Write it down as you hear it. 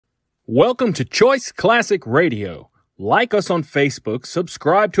Welcome to Choice Classic Radio. Like us on Facebook,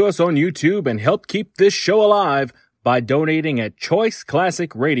 subscribe to us on YouTube, and help keep this show alive by donating at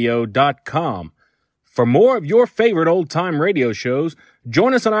choiceclassicradio.com. For more of your favorite old-time radio shows,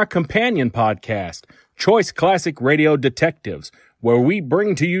 join us on our companion podcast, Choice Classic Radio Detectives, where we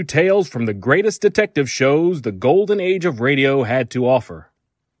bring to you tales from the greatest detective shows the golden age of radio had to offer.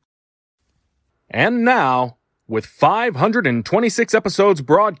 And now, with 526 episodes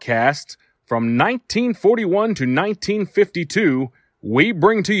broadcast from 1941 to 1952, we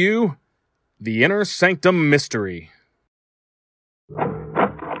bring to you The Inner Sanctum Mystery. Good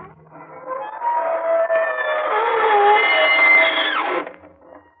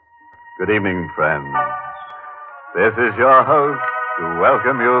evening, friends. This is your host to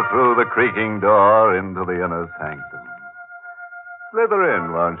welcome you through the creaking door into the inner sanctum. Slither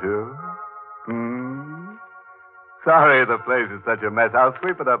in, won't you? Sorry the place is such a mess. I'll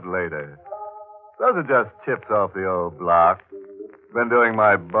sweep it up later. Those are just chips off the old block. Been doing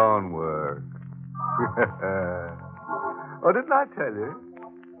my bone work. Oh, didn't I tell you?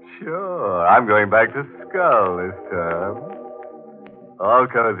 Sure, I'm going back to Skull this term. All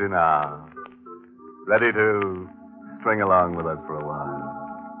cozy now. Ready to string along with us for a while.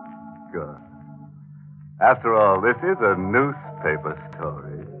 Good. After all, this is a newspaper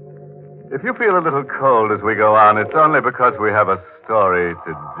story. If you feel a little cold as we go on, it's only because we have a story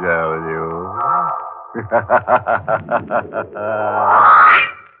to tell you.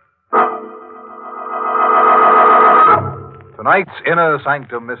 Tonight's Inner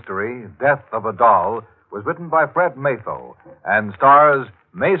Sanctum Mystery, Death of a Doll, was written by Fred Matho and stars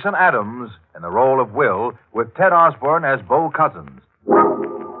Mason Adams in the role of Will, with Ted Osborne as Bo Cousins.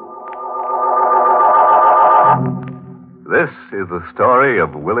 This is the story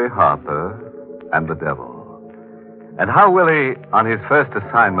of Willie Harper and the devil, and how Willie, on his first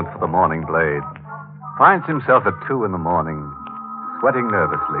assignment for the Morning Blade, finds himself at 2 in the morning, sweating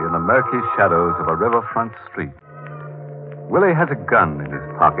nervously in the murky shadows of a riverfront street. Willie has a gun in his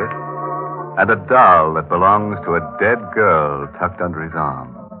pocket and a doll that belongs to a dead girl tucked under his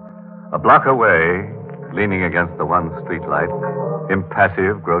arm. A block away, leaning against the one streetlight,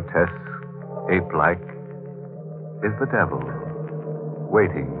 impassive, grotesque, ape-like, is the devil,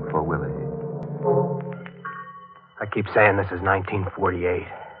 waiting for Willie. I keep saying this is 1948.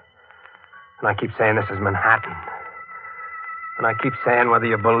 And I keep saying this is Manhattan. And I keep saying whether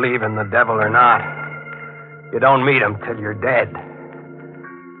you believe in the devil or not, you don't meet him till you're dead.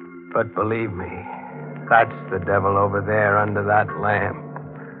 But believe me, that's the devil over there under that lamp.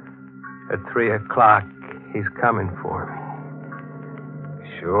 At 3 o'clock, he's coming for me.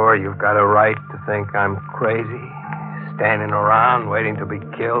 Sure, you've got a right to think I'm crazy, standing around waiting to be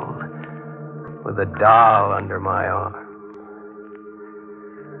killed with a doll under my arm.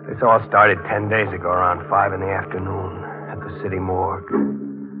 This all started 10 days ago around 5 in the afternoon at the city morgue.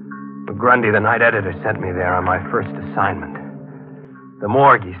 Grundy, the night editor, sent me there on my first assignment. The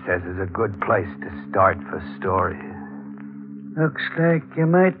morgue, he says, is a good place to start for stories. Looks like you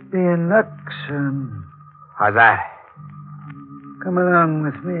might be in luck, son. How's that? Come along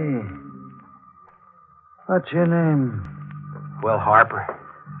with me. What's your name? Will Harper.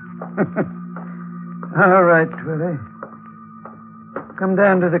 All right, Willie. Come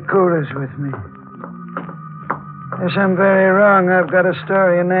down to the coolers with me. Yes, I'm very wrong. I've got a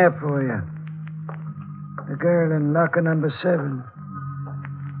story in there for you. The girl in locker number 7.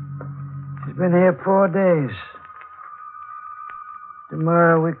 She's been here 4 days.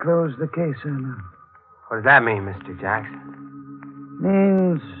 Tomorrow we close the case on her. What does that mean, Mr. Jackson?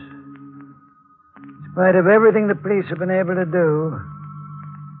 Means, in spite of everything the police have been able to do,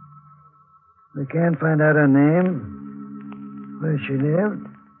 we can't find out her name, where she lived,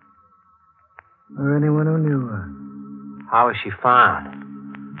 or anyone who knew her. How was she found?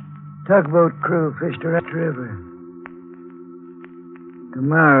 Tugboat crew fished her up the river.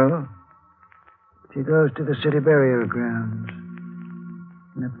 Tomorrow, she goes to the city burial grounds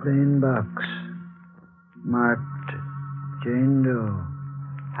in a plain box marked Jane Doe.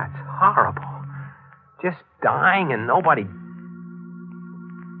 That's horrible. Just dying and nobody...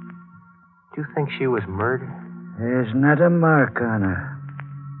 Do you think she was murdered? There's not a mark on her.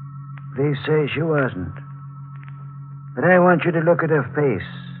 Police say she wasn't. But I want you to look at her face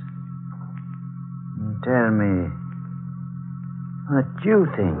and tell me what you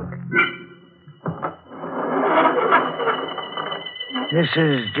think. This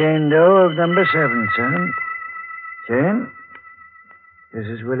is Jane Doe of number 7, son. Jane, this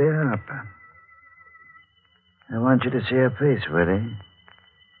is Willie Harper. I want you to see her face, Willie.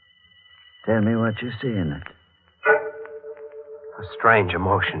 Tell me what you see in it. A strange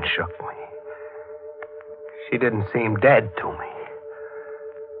emotion shook me. She didn't seem dead to me.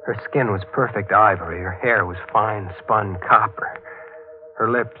 Her skin was perfect ivory. Her hair was fine spun copper.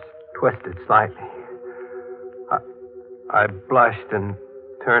 Her lips twisted slightly. I blushed and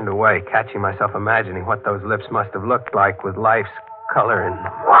turned away, catching myself imagining what those lips must have looked like with life's color in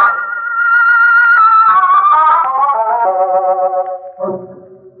them.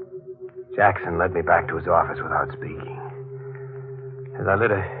 Jackson led me back to his office without speaking. As I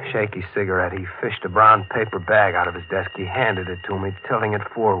lit a shaky cigarette, he fished a brown paper bag out of his desk. He handed it to me, tilting it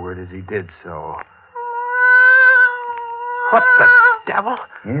forward as he did so. What the devil?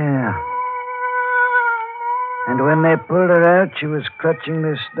 Yeah. And when they pulled her out, she was clutching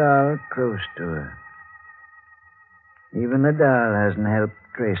this doll close to her. Even the doll hasn't helped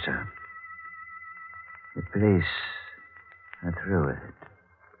trace her. The police are through with it.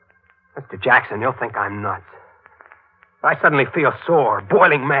 Mr. Jackson, you'll think I'm nuts. I suddenly feel sore,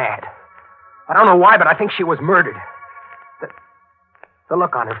 boiling mad. I don't know why, but I think she was murdered. The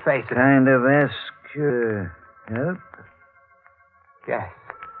look on her face... Kind of ask your help? Yes.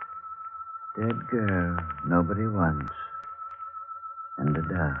 Dead girl nobody wants. And a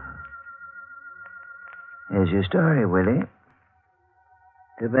doll. Here's your story, Willie.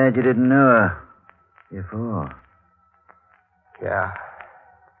 Too bad you didn't know her before. Yeah.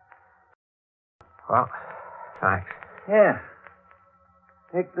 Well, thanks. Here.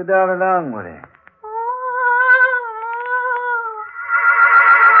 Take the doll along, Willie.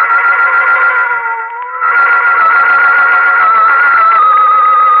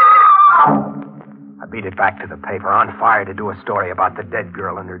 I beat it back to the paper, on fire to do a story about the dead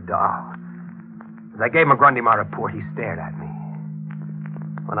girl and her doll. As I gave McGrundy my report, he stared at me.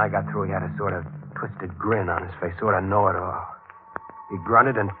 When I got through, he had a sort of twisted grin on his face, sort of know-it-all. He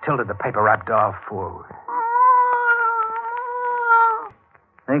grunted and tilted the paper-wrapped doll forward.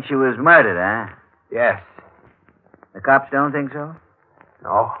 Think she was murdered, huh? Yes. The cops don't think so?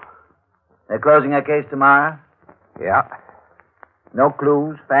 No. They're closing her case tomorrow? Yeah. No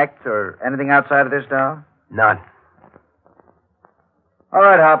clues, facts, or anything outside of this doll? None. All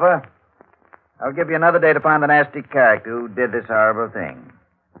right, Hopper. I'll give you another day to find the nasty character who did this horrible thing.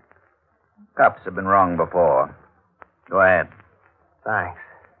 Cops have been wrong before. Go ahead. Thanks.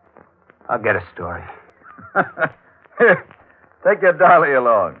 I'll get a story. Here, take your dolly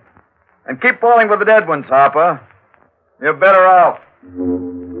along. And keep falling for the dead ones, Hopper. You're better off.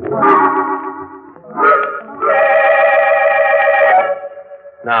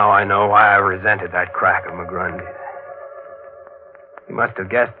 Now I know why I resented that crack of McGrundy's. He must have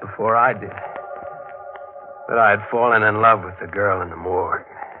guessed before I did that I had fallen in love with the girl in the morgue.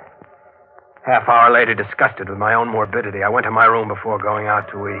 Half hour later, disgusted with my own morbidity, I went to my room before going out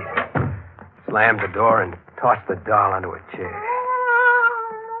to eat. Slammed the door and tossed the doll onto a chair.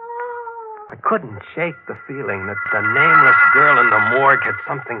 I couldn't shake the feeling that the nameless girl in the morgue had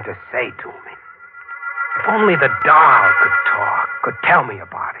something to say to me. If only the doll could talk, could tell me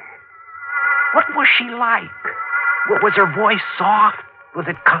about her. What was she like? Was her voice soft? Was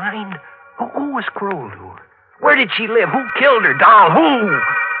it kind? Who was cruel to her? Where did she live? Who killed her? Doll, who?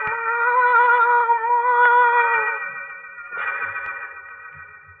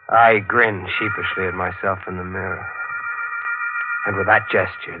 I grinned sheepishly at myself in the mirror. And with that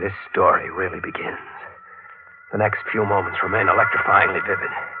gesture, this story really begins. The next few moments remain electrifyingly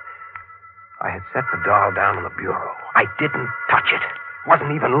vivid. I had set the doll down on the bureau. I didn't touch it.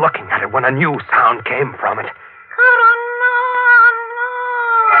 Wasn't even looking at it when a new sound came from it.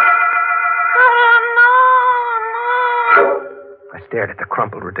 I stared at the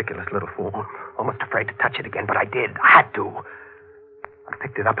crumpled, ridiculous little form, almost afraid to touch it again, but I did. I had to. I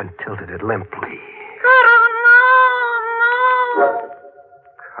picked it up and tilted it limply.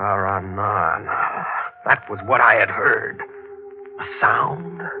 Karanana. That was what I had heard. A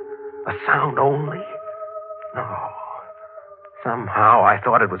sound? A sound only? No. Somehow I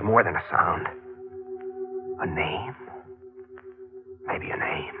thought it was more than a sound. A name? Maybe a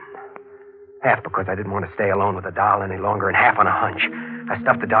name. Half because I didn't want to stay alone with the doll any longer, and half on a hunch. I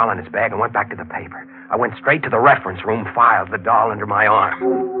stuffed the doll in his bag and went back to the paper. I went straight to the reference room, filed the doll under my arm.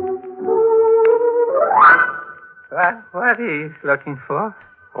 What are you looking for?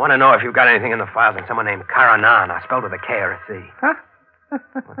 I want to know if you've got anything in the files on someone named Karanana, spelled with a K or a C. Huh?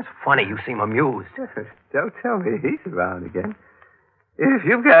 It's funny, you seem amused. Don't tell me he's around again. If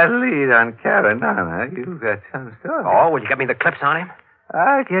you've got a lead on Karanana, you've got some story. Oh, will you get me the clips on him?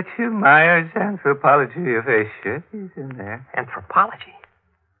 I'll get you Myers' Anthropology of Asia. He's in there. Anthropology?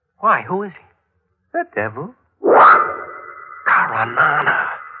 Why, who is he? The devil. Karanana.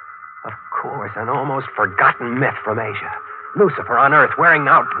 Of course, an almost forgotten myth from Asia. Lucifer on Earth, wearing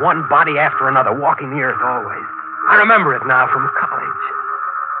out one body after another, walking the earth always. I remember it now from college.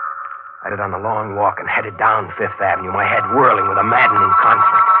 I did on a long walk and headed down Fifth Avenue, my head whirling with a maddening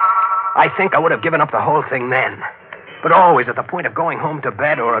conflict. I think I would have given up the whole thing then, but always at the point of going home to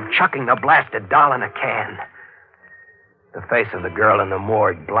bed or of chucking the blasted doll in a can. The face of the girl in the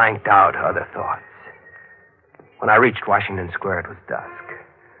morgue blanked out other thoughts. When I reached Washington Square, it was dusk.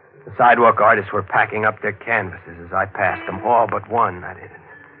 The sidewalk artists were packing up their canvases as I passed them, all but one, that is.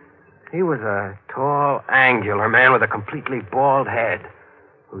 He was a tall, angular man with a completely bald head,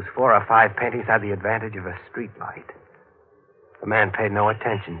 whose 4 or 5 paintings had the advantage of a streetlight. The man paid no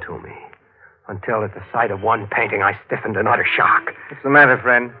attention to me, until at the sight of one painting I stiffened in utter shock. What's the matter,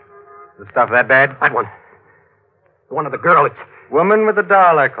 friend? Is the stuff that bad? That one. One of the girl, it's... Woman with a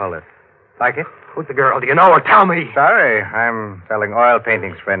doll, I call it. Like it? Who's the girl? Do you know her? Tell me. Sorry, I'm selling oil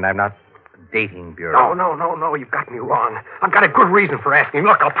paintings, friend. I'm not a dating bureau. No, you've got me wrong. I've got a good reason for asking.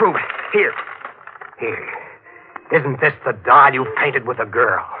 Look, I'll prove it. Here. Isn't this the doll you painted with the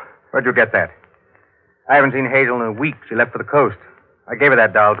girl? Where'd you get that? I haven't seen Hazel in a week. She left for the coast. I gave her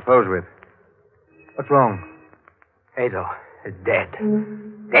that doll to pose with. What's wrong? Hazel is dead.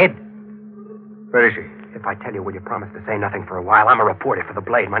 Dead? Where is she? If I tell you, will you promise to say nothing for a while? I'm a reporter for the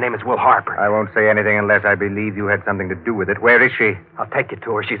Blade. My name is Will Harper. I won't say anything unless I believe you had something to do with it. Where is she? I'll take you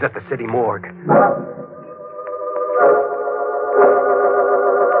to her. She's at the city morgue.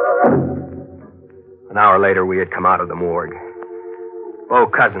 An hour later, we had come out of the morgue. Bo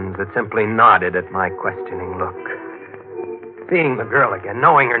Cousins had simply nodded at my questioning look. Seeing the girl again,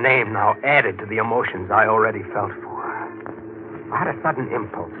 knowing her name now, added to the emotions I already felt for her. I had a sudden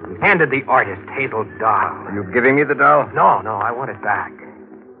impulse. I handed the artist Hazel's doll. Are you giving me the doll? No, I want it back.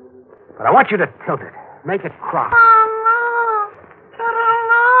 But I want you to tilt it. Make it cross.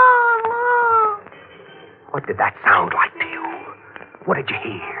 What did that sound like to you? What did you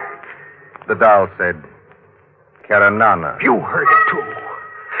hear? The doll said, Karanana. You heard it, too.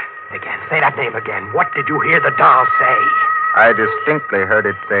 Again, say that name again. What did you hear the doll say? I distinctly heard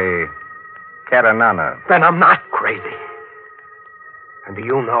it say, Karanana. Then I'm not crazy. And do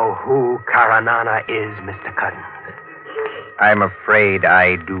you know who Karanana is, Mr. Cousins? I'm afraid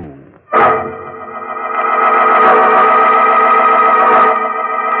I do.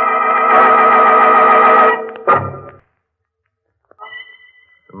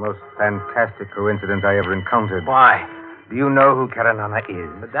 The most fantastic coincidence I ever encountered. Why? Do you know who Karanana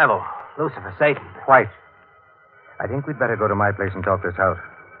is? The devil. Lucifer, Satan. Quite. I think we'd better go to my place and talk this out.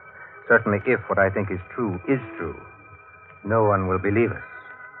 Certainly, if what I think is true, no one will believe us.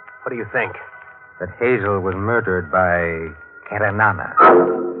 What do you think? That Hazel was murdered by Karanana.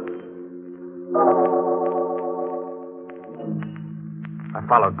 I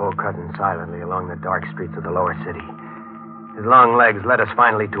followed Bo Cousins silently along the dark streets of the lower city. His long legs led us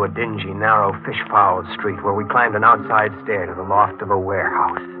finally to a dingy, narrow, fish-fouled street where we climbed an outside stair to the loft of a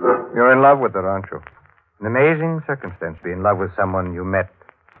warehouse. You're in love with her, aren't you? An amazing circumstance to be in love with someone you met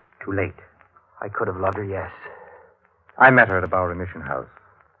too late. I could have loved her, yes. I met her at a Bowery Mission House.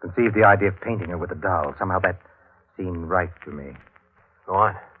 Conceived the idea of painting her with a doll. Somehow that seemed right to me. Go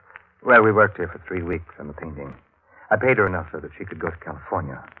on. Well, we worked here for 3 weeks on the painting. I paid her enough so that she could go to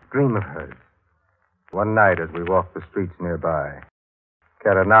California. Dream of hers. One night as we walked the streets nearby,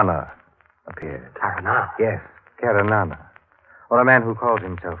 Karanana appeared. Karanana? Yes, Karanana. Or a man who calls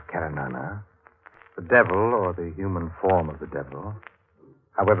himself Karanana. The devil, or the human form of the devil.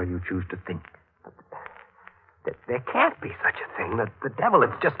 However you choose to think. There can't be such a thing. The devil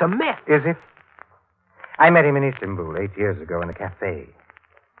is just a myth. Is it? I met him in Istanbul 8 years ago in a cafe.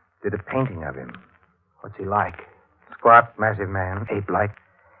 Did a painting of him. What's he like? Squat, massive man, ape-like.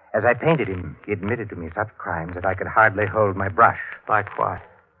 As I painted him, he admitted to me such crimes that I could hardly hold my brush. Like what?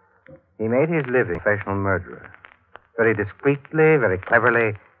 He made his living a professional murderer. Very discreetly, very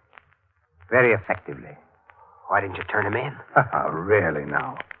cleverly, very effectively. Why didn't you turn him in? Really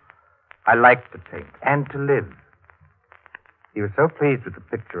now. I liked to paint and to live. He was so pleased with the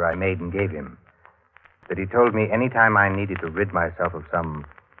picture I made and gave him that he told me any time I needed to rid myself of some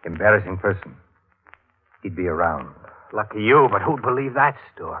embarrassing person, he'd be around. Lucky you, but who'd believe that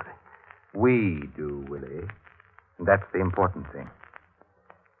story? We do, Willie. And that's the important thing.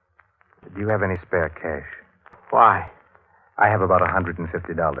 Do you have any spare cash? Why? I have about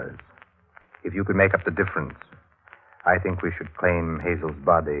 $150. If you could make up the difference, I think we should claim Hazel's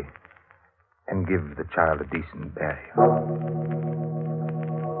body and give the child a decent burial.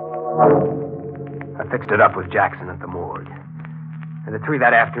 I fixed it up with Jackson at the morgue. And at 3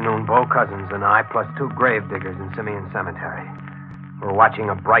 that afternoon, Bo Cousins and I, plus 2 grave diggers in Simeon Cemetery, were watching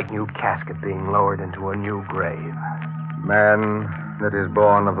a bright new casket being lowered into a new grave. Man that is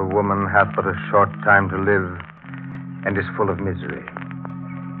born of a woman hath but a short time to live, and is full of misery.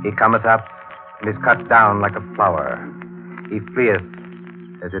 He cometh up, and is cut down like a flower. He fleeth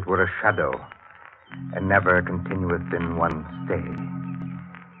as it were a shadow, and never continueth in one stay.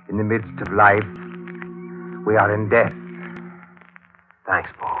 In the midst of life, we are in death. Thanks,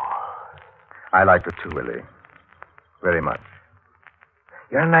 Paul. I like it too, Willie. Very much.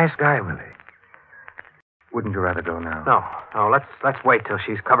 You're a nice guy, Willie. Wouldn't you rather go now? No, let's wait till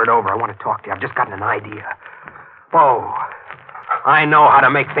she's covered over. I want to talk to you. I've just gotten an idea. Oh, I know how to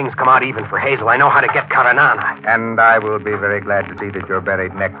make things come out even for Hazel. I know how to get Karanana. And I will be very glad to see that you're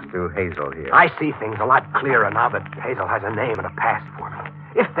buried next to Hazel here. I see things a lot clearer now that Hazel has a name and a past for me.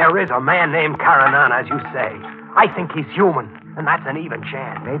 If there is a man named Karanana, as you say, I think he's human, and that's an even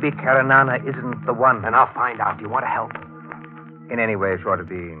chance. Maybe Karanana isn't the one. And I'll find out. Do you want to help? In any way short of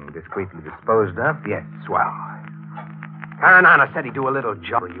being discreetly disposed of, yes. Swell. Karanana said he'd do a little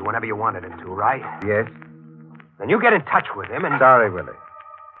job for you whenever you wanted him to, right? Yes. Then you get in touch with him and... Sorry, Willie.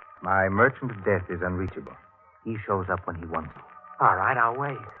 My merchant of death is unreachable. He shows up when he wants to. All right, I'll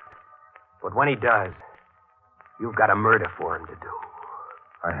wait. But when he does, you've got a murder for him to do.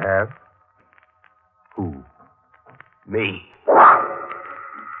 I have? Who? Me.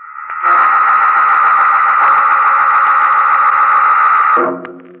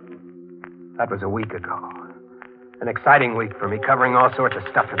 That was a week ago. An exciting week for me, covering all sorts of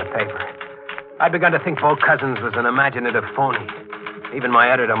stuff in the paper. I'd begun to think Bo Cousins was an imaginative phony. Even my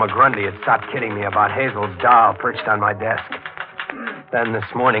editor, McGrundy, had stopped kidding me about Hazel's doll perched on my desk. Then this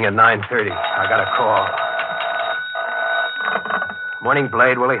morning at 9:30, I got a call. Morning,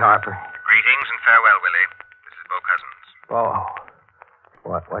 Blade, Willie Harper. Greetings and farewell, Willie. This is Bo Cousins. Bo.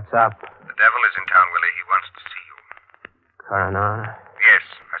 What's up? The devil is in town, Willie. He wants to see you. Karanana? Yes,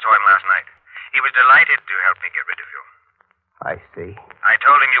 I saw him last night. He was delighted to help me get rid of you. I see. I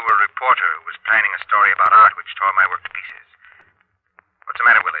told him you were a reporter who was planning a story about art which tore my work to pieces. What's the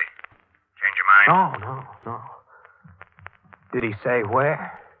matter, Willie? Change your mind? No. Did he say where?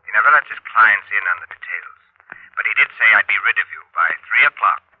 He never lets his clients in on the details. But he did say I'd be rid of you by 3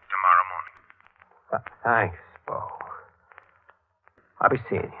 o'clock tomorrow morning. Thanks, Bo. I'll be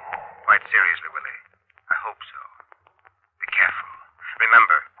seeing you. Quite seriously, Willie. I hope so. Be careful.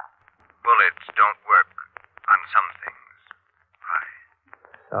 Remember, bullets don't work on some things. Bye.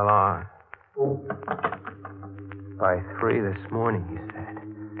 So long. By 3 this morning, he said.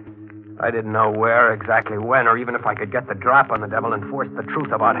 I didn't know where, exactly when, or even if I could get the drop on the devil and force the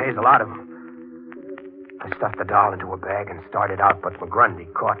truth about Hazel out of him. I stuffed the doll into a bag and started out, but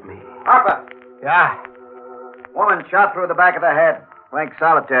McGrundy caught me. Harper! Yeah? Woman shot through the back of the head. Link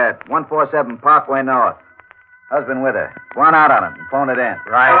Solitaire, 147 Parkway North. Husband with her. Go on out on it and phone it in.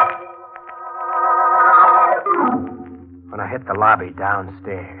 Right. When I hit the lobby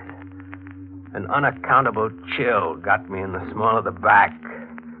downstairs, an unaccountable chill got me in the small of the back.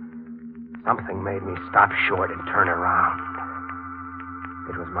 Something made me stop short and turn around.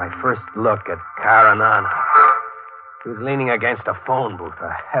 It was my first look at Karanana. He was leaning against a phone booth,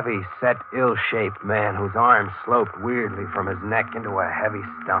 a heavy-set, ill-shaped man whose arms sloped weirdly from his neck into a heavy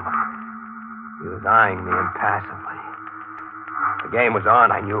stomach. He was eyeing me impassively. The game was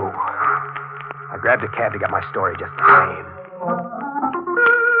on, I knew. I grabbed a cab to get my story just the same.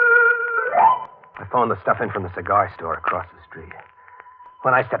 I phoned the stuff in from the cigar store across the street.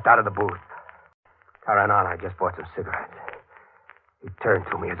 When I stepped out of the booth, Karanana had just bought some cigarettes. He turned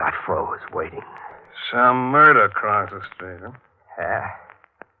to me as I froze, waiting. Some murder across the street, huh? Yeah?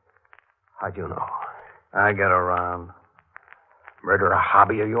 How'd you know? I get around. Murder a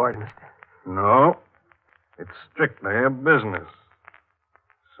hobby of yours, mister? No. It's strictly a business.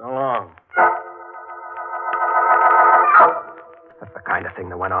 So long. That's the kind of thing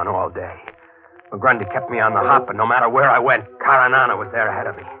that went on all day. McGrundy kept me on the hop, and no matter where I went, Karanana was there ahead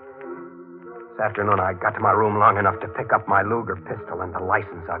of me. This afternoon, I got to my room long enough to pick up my Luger pistol and the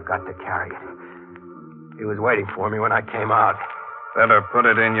license I've got to carry it. He was waiting for me when I came out. Better put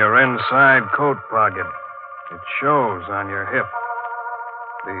it in your inside coat pocket. It shows on your hip.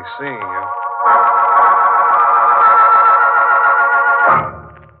 Be seeing you.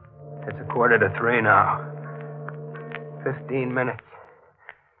 It's 2:45 now. 15 minutes.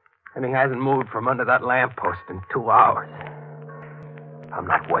 And he hasn't moved from under that lamppost in 2 hours. I'm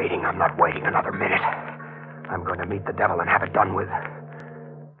not waiting another minute. I'm going to meet the devil and have it done with.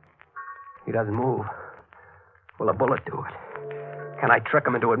 He doesn't move. Will a bullet do it? Can I trick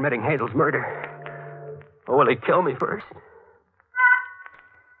him into admitting Hazel's murder? Or will he kill me first?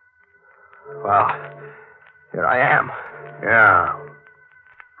 Well, here I am. Yeah.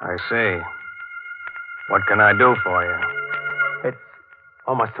 I see. What can I do for you? It's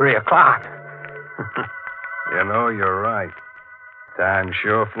almost 3 o'clock. You know, you're right. Time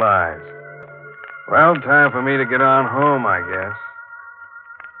sure flies. Well, time for me to get on home, I guess.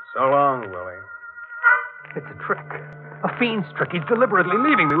 So long, Willie. It's a trick. A fiend's trick. He's deliberately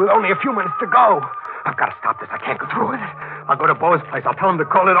leaving me with only a few minutes to go. I've got to stop this. I can't go through with it. I'll go to Bo's place. I'll tell him to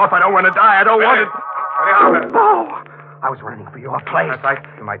call it off. I don't want to die. I don't want it. Bo! I was running for your place. That's right.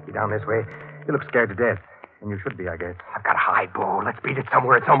 You might be down this way. You look scared to death. And you should be, I guess. I've got to hide, Bo. Let's beat it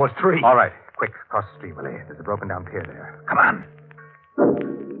somewhere. It's almost 3. All right. Quick, cross the street, Willie. There's a broken down pier there. Come on.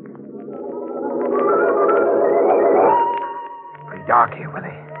 Pretty dark here,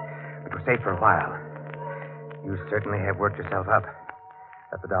 Willie. But we're safe for a while. You certainly have worked yourself up.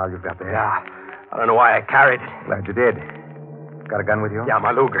 That's the doll you've got there. Yeah. I don't know why I carried it. Glad you did. Got a gun with you? Yeah,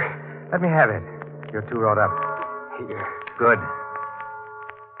 my Luger. Let me have it. You're too wrought up. Here. Good.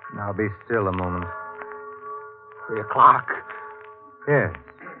 Now be still a moment. 3 o'clock. Yes.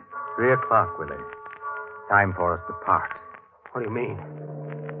 3 o'clock, Willie. Time for us to part. What do you mean?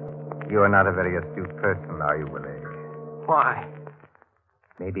 You are not a very astute person, are you, Willie? Why?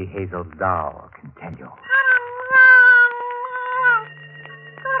 Maybe Hazel's doll can tell you.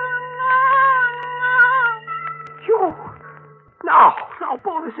 You? No,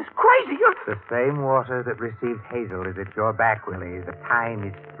 Bo, this is crazy. You're... The same water that received Hazel is at your back, Willie. The time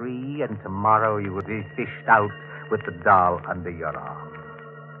is 3, and tomorrow you will be fished out with the doll under your arm.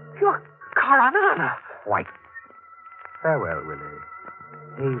 You're Karanana. Quite. Farewell, Willie.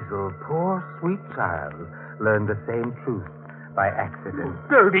 Hazel, poor sweet child, learned the same truth by accident.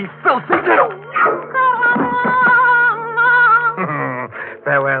 Dirty, filthy little...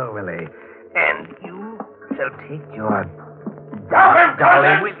 Farewell, Willie. And you shall take your Stop him, dolly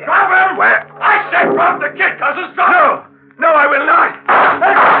Cousin! with you. Stop him! Where? I said drop the kid, Cousin! Stop him! No, I will not!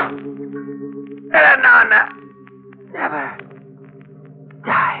 Eleanor never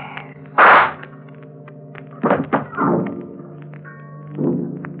dies.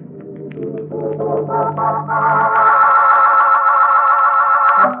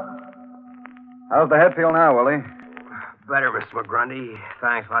 How's the head feel now, Willie? Better, Mr. McGrundy.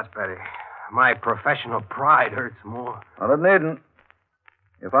 Thanks, lots better. My professional pride hurts more. Well, it needn't.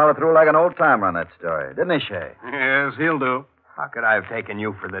 You followed through like an old timer on that story, didn't he, Shay? Yes, he'll do. How could I have taken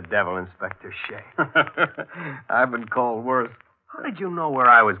you for the devil, Inspector Shea? I've been called worse. How did you know where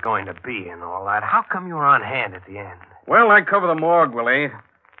I was going to be and all that? How come you were on hand at the end? Well, I cover the morgue, Willie.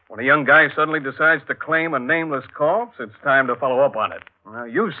 When a young guy suddenly decides to claim a nameless corpse, it's time to follow up on it. Well,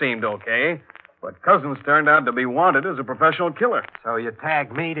 you seemed okay, but Cousins turned out to be wanted as a professional killer. So you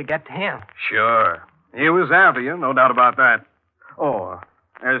tagged me to get to him? Sure. He was after you, no doubt about that. Oh,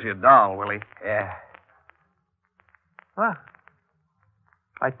 there's your doll, Willie. Yeah. Well,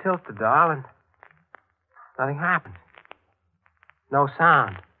 I tilt the doll and nothing happens. No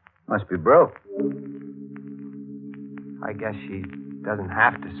sound. Must be broke. I guess she doesn't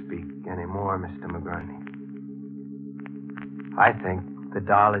have to speak anymore, Mr. McGrundy. I think the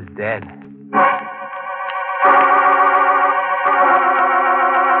doll is dead.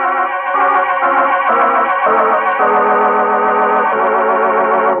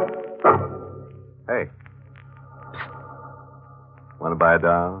 Hey. Want to buy a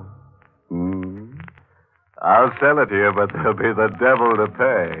doll? I'll sell it to you, but there'll be the devil to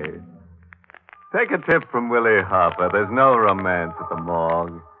pay. Take a tip from Willie Harper. There's no romance at the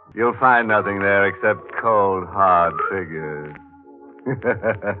morgue. You'll find nothing there except cold, hard figures.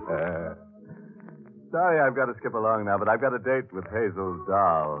 Sorry I've got to skip along now, but I've got a date with Hazel's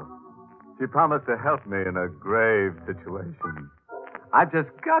doll. She promised to help me in a grave situation. I've just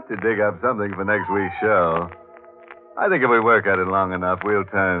got to dig up something for next week's show. I think if we work at it long enough, we'll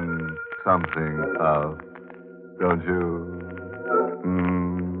turn something up. Don't you?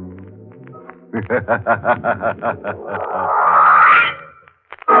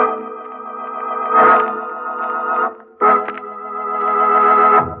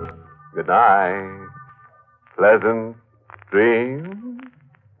 Good night. Pleasant dreams.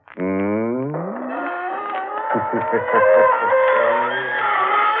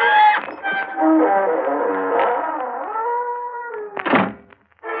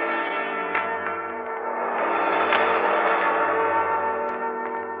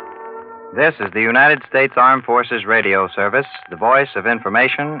 This is the United States Armed Forces Radio Service, the voice of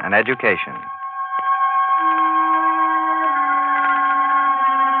information and education.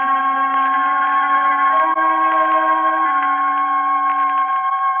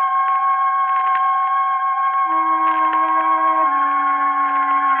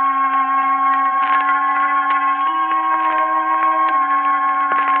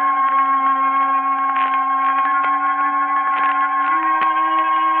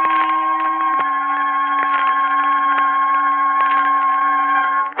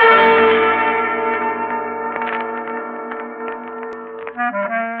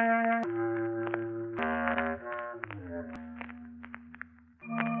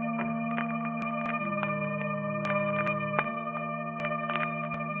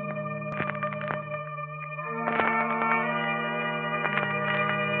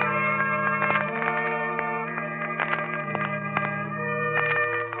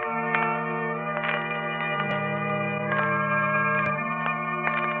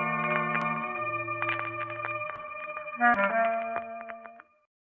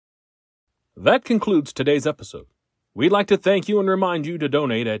 That concludes today's episode. We'd like to thank you and remind you to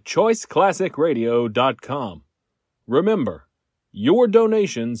donate at choiceclassicradio.com. Remember, your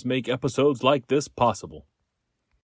donations make episodes like this possible.